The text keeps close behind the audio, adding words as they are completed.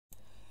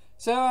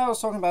So I was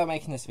talking about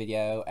making this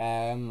video,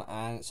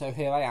 and so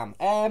here I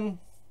am.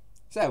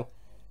 So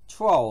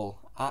troll.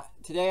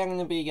 Today I'm going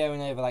to be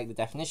going over like the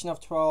definition of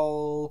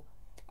troll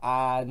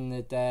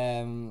and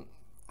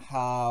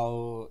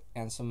how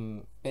and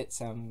some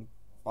bits and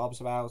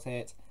bobs about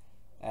it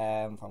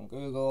from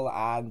Google,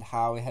 and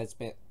how it has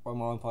been, or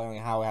more importantly,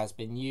 how it has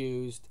been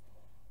used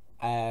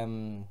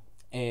in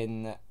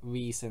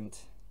recent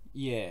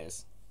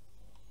years.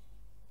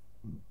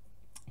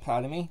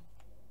 Pardon me.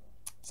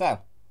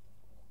 So,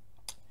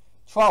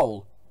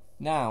 troll,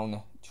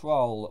 noun,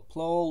 troll,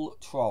 plural,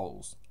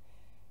 trolls.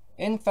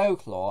 In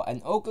folklore,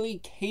 an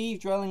ugly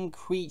cave-dwelling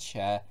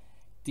creature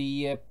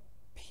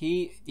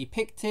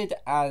depicted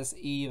as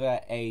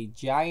either a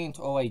giant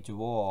or a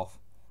dwarf.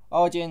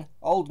 Origin,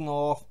 Old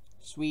North,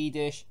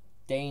 Swedish,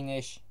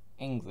 Danish,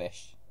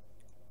 English.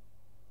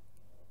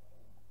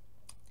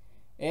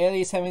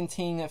 Early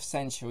 17th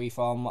century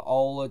from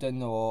Old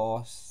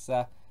Norse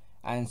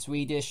and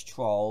Swedish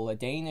troll, a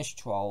Danish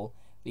troll.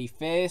 The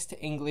first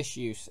English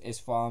use is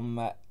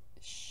from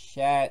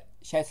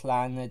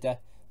Shetland.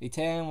 The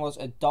term was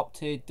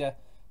adopted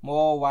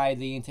more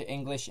widely into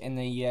English in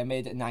the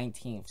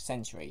mid-19th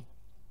century.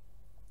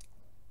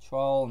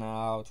 Troll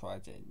now,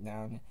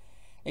 noun.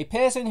 A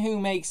person who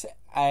makes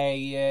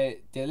a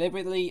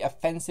deliberately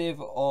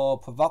offensive or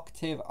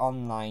provocative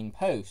online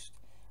post.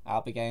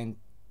 I'll be going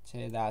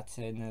to that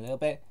in a little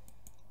bit.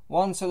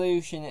 One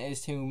solution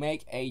is to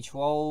make a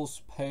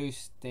troll's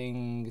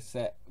postings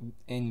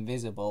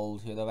invisible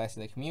to the rest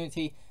of the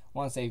community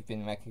once they've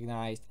been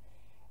recognized.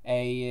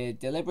 A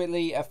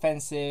deliberately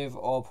offensive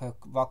or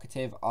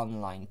provocative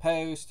online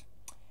post.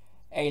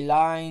 A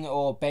line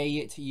or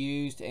bait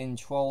used in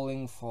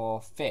trolling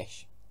for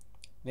fish.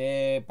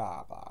 Blah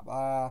blah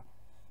blah.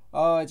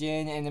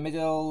 Origin in the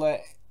Middle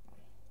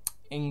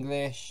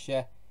English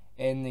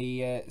in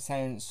the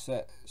sense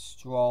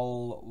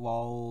stroll,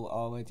 roll,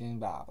 origin,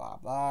 blah blah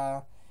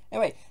blah.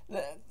 Anyway,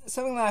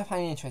 something that I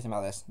find interesting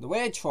about this, the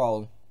word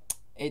troll,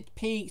 it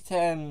peaked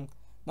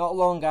not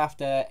long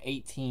after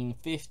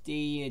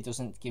 1850. It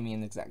doesn't give me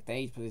an exact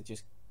date, but it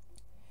just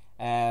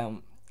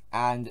and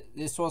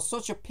this was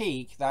such a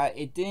peak that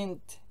it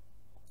didn't,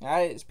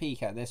 at its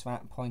peak at this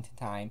point in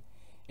time,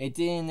 it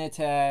didn't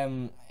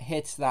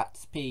hit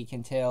that peak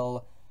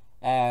until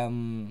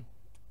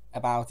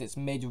about its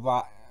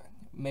mid-rise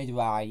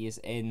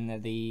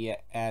in the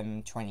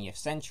 20th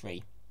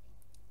century.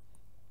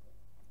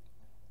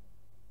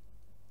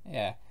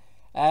 Yeah.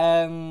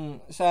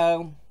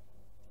 So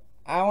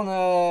I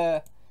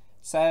wanna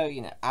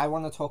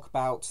talk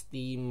about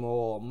the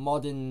more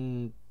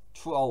modern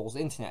trolls,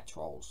 internet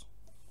trolls.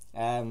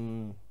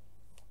 Now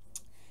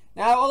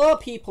a lot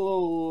of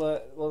people,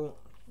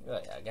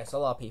 I guess a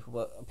lot of people,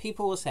 but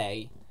people will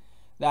say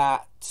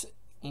that,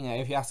 you know,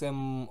 if you ask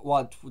them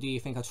what do you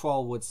think a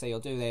troll would say or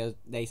do,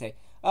 they say,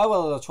 oh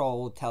well, a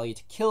troll would tell you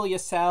to kill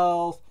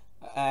yourself,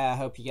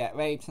 hope you get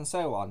raped, and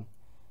so on.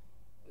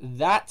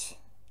 That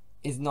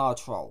is not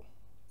a troll,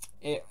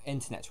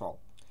 internet troll.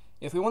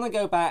 If we want to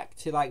go back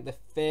to like the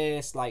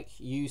first like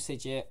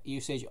usage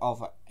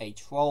of a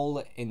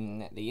troll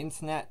in the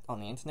internet,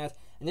 on the internet,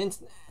 an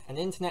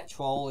internet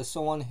troll is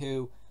someone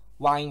who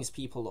winds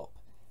people up.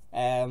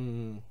 A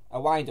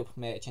wind-up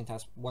merchant,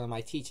 as one of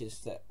my teachers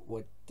that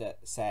would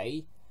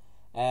say.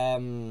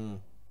 One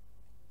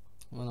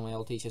of my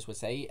old teachers would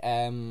say.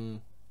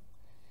 And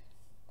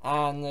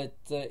that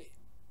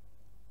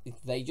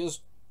they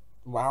just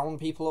wound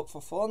people up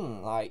for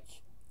fun. Like,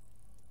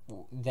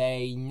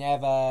 they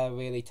never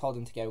really told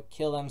them to go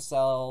kill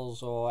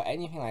themselves or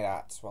anything like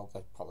that. Well,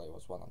 there probably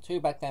was one or two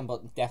back then,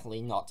 but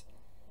definitely not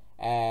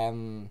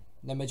the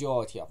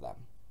majority of them.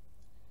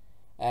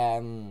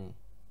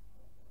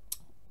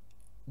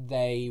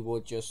 They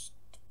would just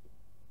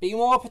be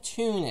more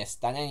opportunist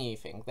than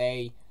anything.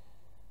 They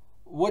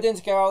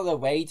wouldn't go out of their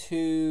way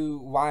to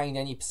wind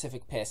any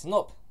specific person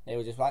up. They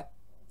were just like,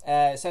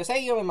 so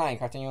say you're in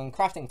Minecraft and you're on a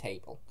crafting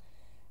table,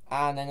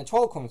 and then a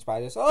troll comes by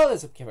and says, oh,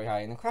 there's a guy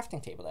in a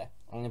crafting table there.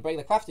 I'm going to break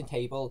the crafting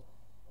table,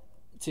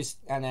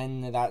 and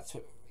then that,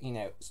 you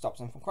know, stops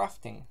them from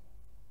crafting.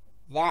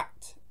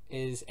 That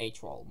is a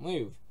troll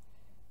move.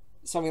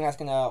 Something that's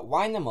going to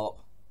wind them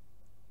up,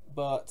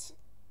 but,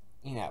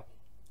 you know,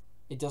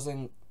 it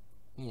doesn't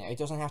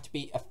have to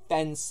be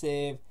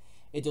offensive.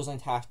 It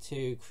doesn't have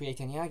to create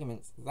any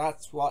arguments.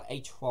 That's what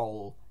a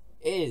troll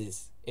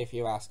is, if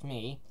you ask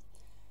me.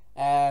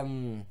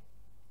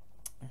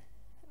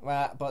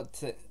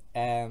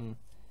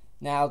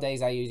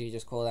 Nowadays I usually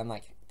just call them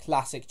like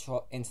classic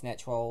internet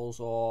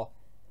trolls, or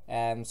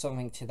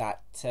something to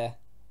that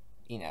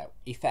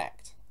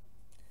effect.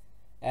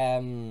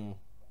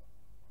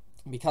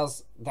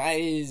 Because that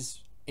is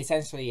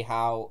essentially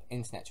how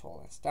internet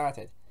trolling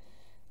started.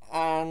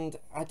 And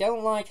I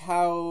don't like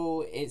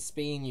how it's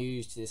being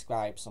used to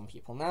describe some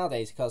people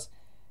nowadays, because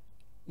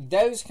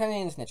those kind of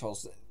internet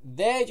trolls,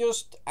 they're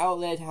just out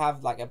there to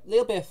have like a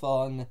little bit of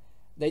fun.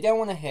 They don't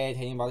want to hurt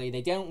anybody.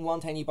 They don't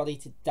want anybody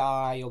to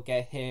die or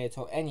get hurt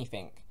or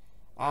anything.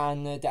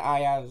 and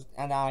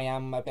I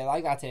am a bit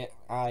like that.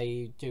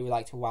 I do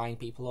like to wind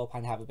people up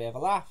and have a bit of a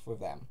laugh with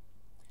them.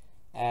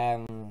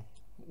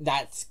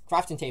 That's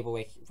crafting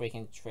table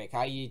breaking trick.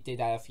 I did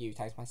that a few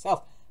times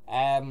myself.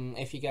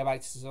 If you go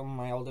back to some of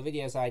my older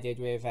videos I did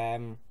with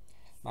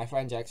my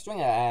friend Jack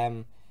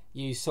Stringer,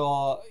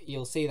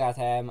 you'll see that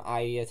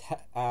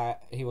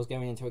he was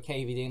going into a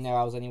cave. He didn't know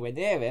I was anywhere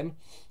near him,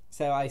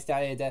 so I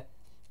started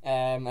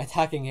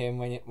attacking him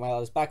while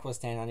his back was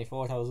turned, and he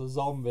thought I was a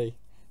zombie.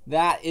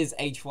 That is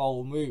a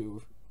troll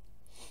move.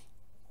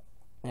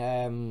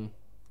 And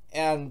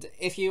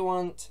if you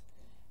want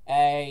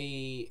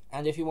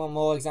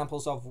more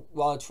examples of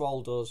what a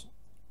troll does,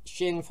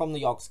 Shin from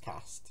the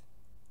Yogscast.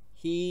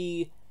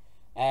 He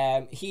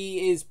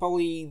is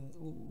probably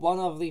one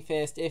of the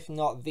first, if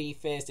not the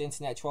first,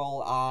 internet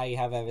troll I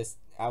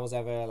was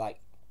ever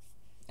like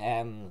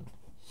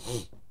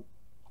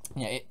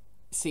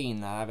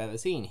seen that I've ever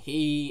seen.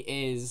 He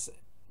is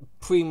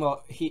pretty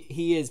much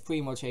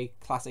a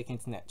classic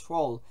internet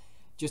troll,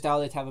 just out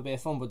there to have a bit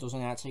of fun, but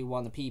doesn't actually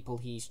want the people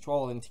he's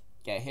trolling to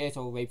get hurt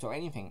or raped or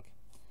anything.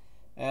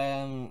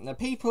 The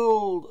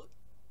people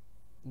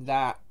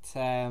that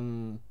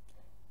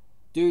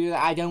do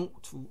that,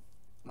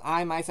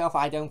 I myself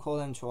don't call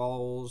them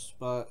trolls,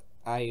 but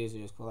I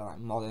usually just call them like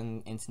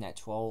modern internet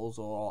trolls,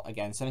 or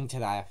again something to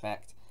that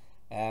effect.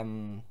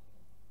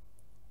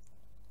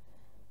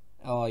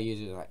 Or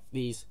usually like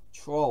these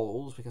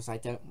trolls, because I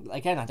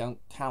don't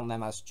count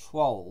them as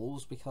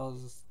trolls,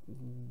 because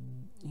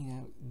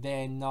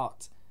they're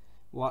not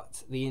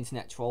what the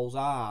internet trolls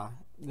are.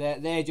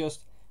 They're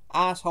just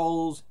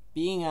assholes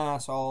being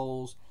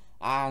assholes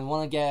and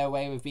want to get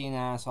away with being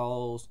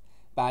assholes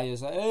by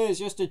just it's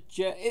just a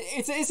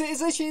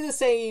it's actually the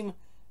same.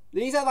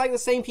 These are like the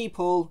same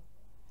people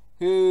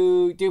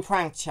who do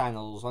prank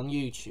channels on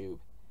YouTube.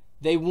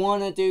 They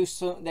want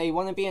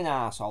to be an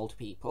asshole to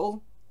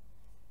people,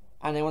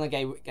 and they want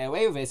to get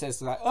away with it. So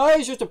it's like, oh,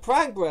 it's just a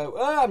prank, bro.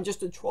 Oh, I'm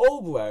just a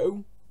troll,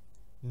 bro.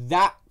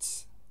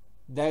 That's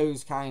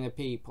those kind of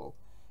people.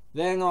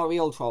 They're not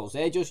real trolls.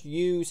 They're just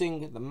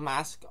using the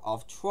mask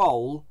of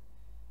troll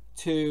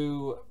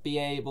to be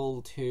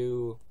able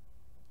to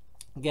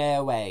get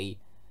away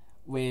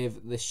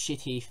with the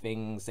shitty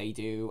things they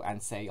do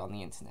and say on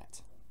the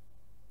internet.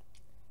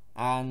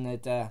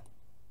 And to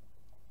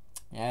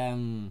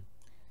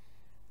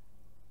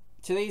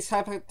these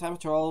type of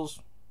trolls,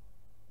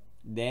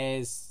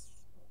 there's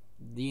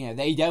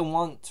they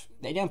don't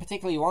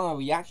particularly want a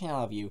reaction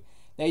out of you.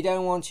 They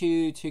don't want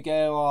you to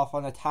go off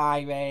on a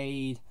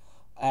tirade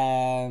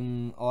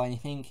or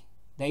anything.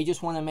 They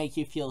just want to make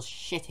you feel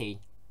shitty.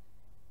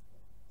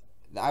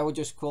 I would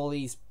just call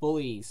these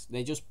bullies.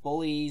 They're just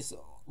bullies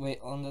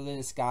under the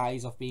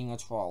disguise of being a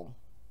troll.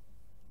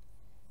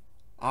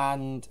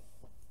 And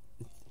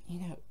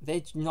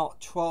they're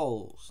not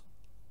trolls.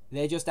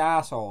 They're just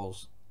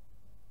assholes.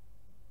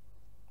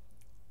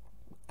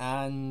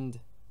 And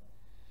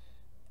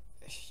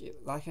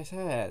like I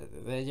said,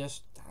 they're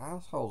just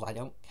assholes. I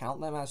don't count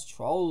them as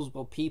trolls,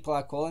 but people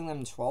are calling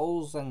them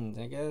trolls, and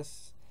I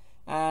guess.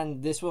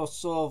 And this was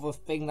sort of a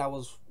thing that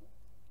was,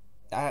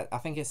 I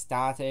think it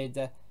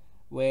started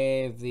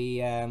with the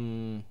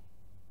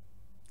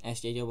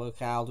SJW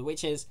crowd,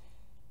 which is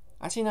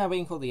actually now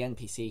being called the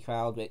NPC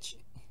crowd, which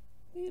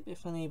is a bit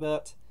funny,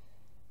 but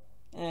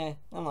I'm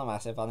not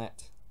massive on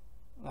it.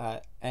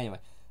 Anyway,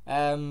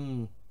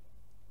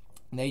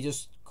 they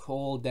just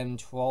called them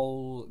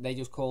trolls. They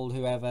just called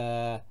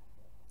whoever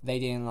they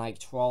didn't like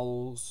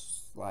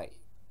trolls, like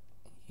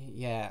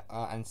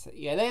and so,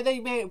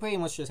 they pretty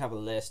much just have a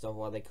list of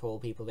what they call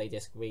people they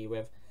disagree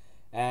with.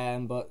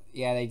 But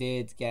yeah, they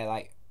did get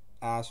like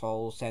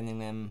assholes sending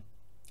them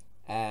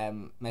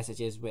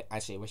messages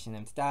actually wishing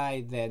them to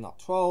die. They're not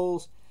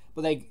trolls,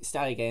 but they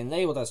started getting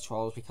labeled as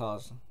trolls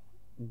because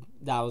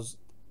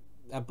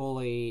a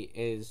bully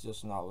is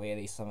just not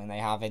really something they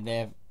have in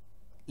their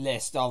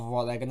list of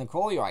what they're going to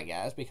call you, I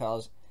guess,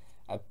 because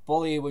a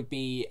bully would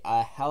be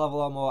a hell of a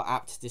lot more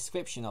apt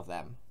description of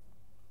them.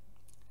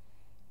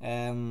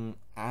 And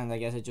I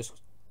guess it just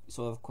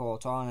sort of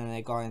caught on, and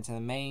they got into the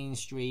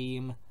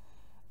mainstream,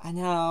 and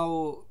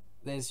now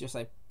there's just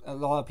like a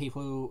lot of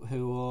people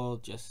who will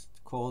just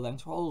call them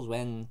trolls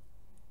when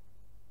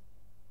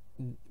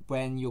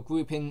you're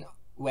grouping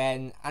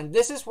and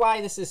this is why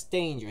this is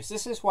dangerous.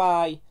 This is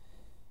why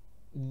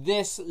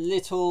this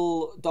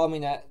little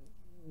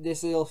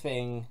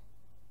thing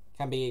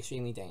can be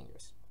extremely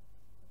dangerous.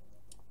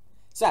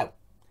 So,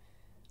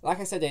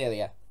 like I said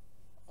earlier,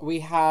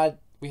 we have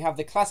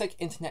the classic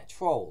internet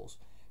trolls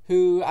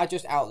who are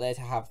just out there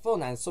to have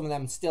fun, and some of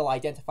them still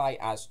identify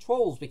as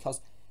trolls because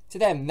to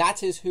them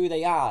that is who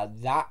they are.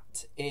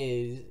 That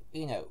is,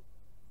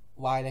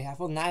 why they have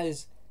fun.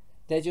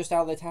 They're just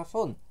out there to have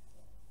fun.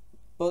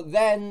 But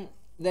then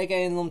they're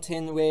getting lumped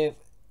in with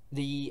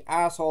the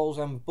assholes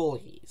and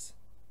bullies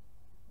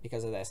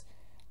because of this.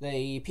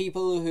 The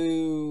people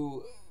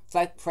who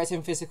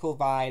threaten physical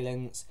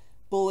violence,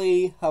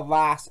 bully,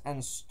 harass,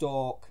 and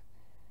stalk,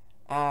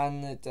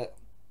 and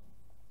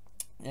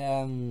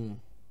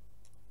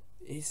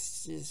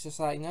it's just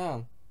like,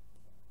 no,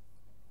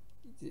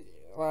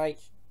 like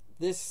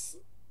this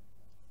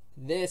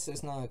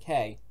is not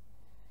okay.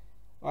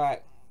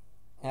 Right.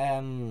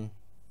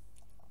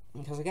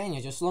 Because again,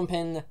 you're just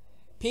lumping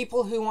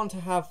people who want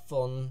to have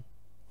fun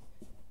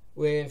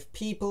with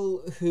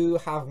people who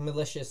have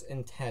malicious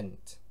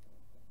intent.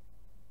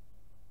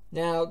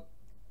 Now,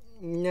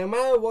 no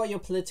matter what your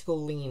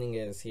political leaning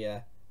is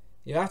here,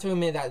 you have to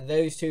admit that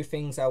those two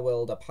things are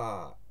worlds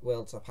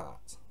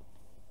apart.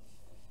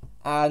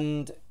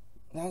 And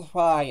that's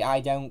why I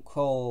don't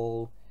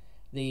call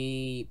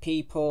the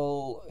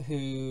people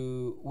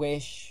who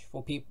wish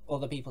for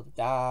other people to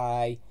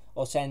die,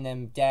 or send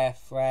them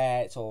death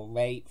threats or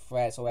rape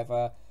threats or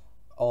whatever,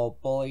 or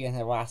bully and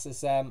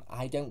harasses them,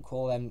 I don't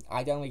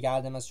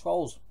regard them as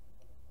trolls.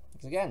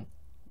 Because again,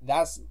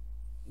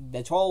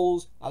 the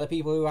trolls are the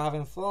people who are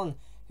having fun,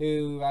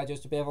 who are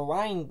just a bit of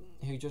a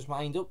who just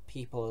wind up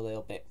people a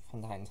little bit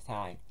from time to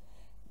time.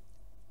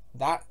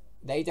 That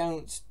they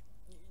don't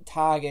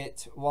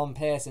target one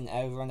person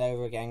over and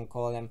over again,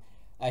 call them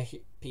a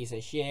piece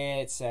of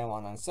shit, so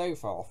on and so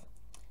forth.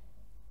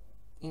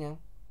 You know,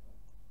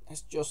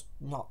 that's just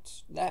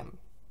not them.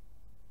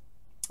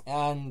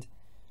 And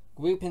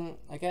grouping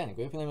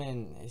them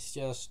in is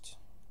just,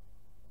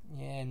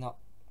 yeah, not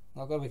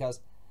good,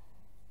 because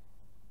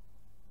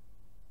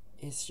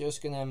it's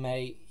just gonna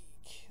make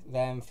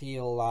them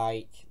feel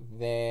like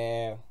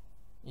they're,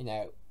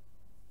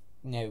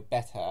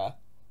 better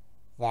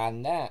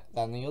than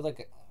the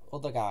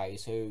other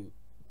guys who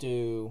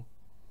do,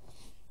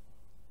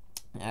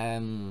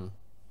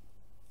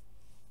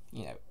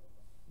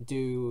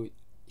 do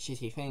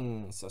shitty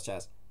things, such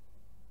as,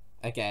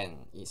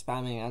 again,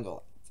 spamming and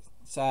all.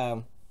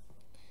 So,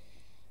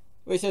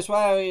 which is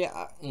why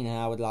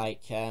I would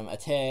like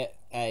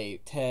a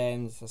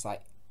term just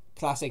like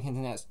classic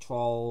internet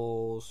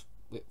trolls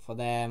for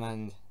them,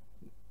 and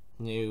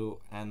new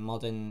and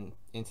modern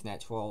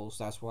internet trolls.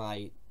 That's why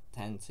I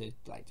tend to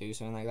do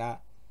something like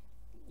that,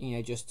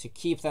 just to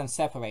keep them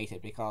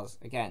separated, because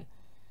again,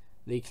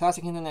 the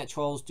classic internet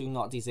trolls do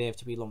not deserve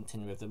to be lumped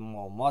in with the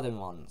more modern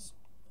ones.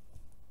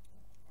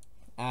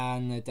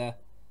 And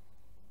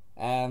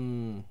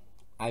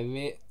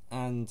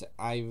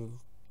I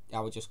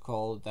would just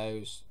call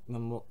those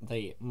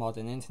the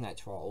modern internet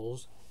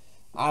trolls.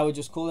 I would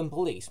just call them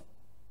bullies.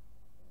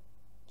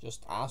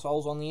 Just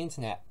assholes on the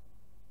internet.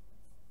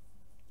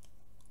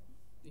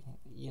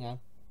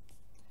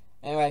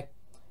 Anyway,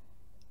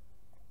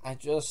 I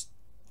just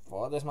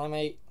thought this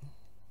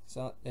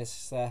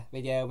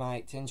video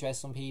might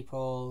interest some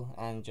people,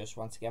 and just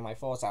want to get my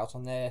thoughts out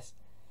on this,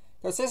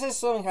 because this is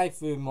something I've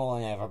thought more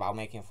than ever about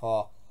making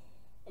for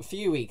a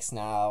few weeks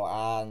now,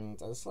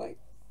 and it's like,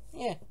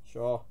 yeah,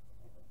 sure,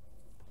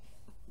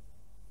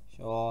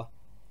 it'll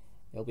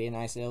be a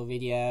nice little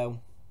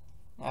video.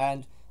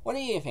 And what do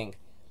you think?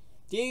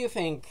 Do you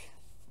think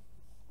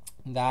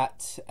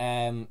that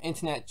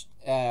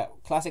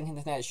classic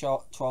internet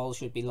trolls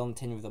should be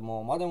lumped in with the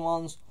more modern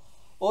ones,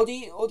 or do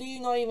you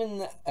not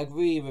even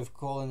agree with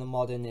calling the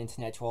modern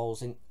internet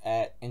trolls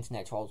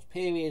internet trolls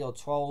period, or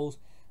trolls,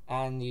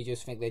 and you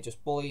just think they're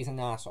just bullies and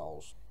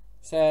assholes?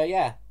 So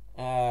yeah,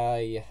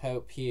 I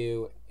hope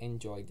you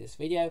enjoyed this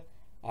video.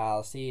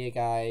 I'll see you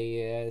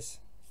guys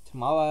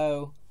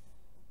tomorrow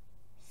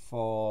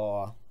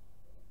for,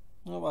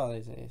 what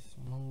is this?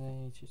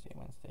 Monday, Tuesday,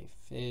 Wednesday,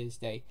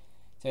 Thursday.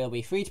 So it'll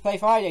be Free to Play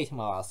Friday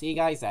tomorrow. I'll see you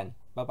guys then.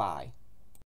 Bye bye.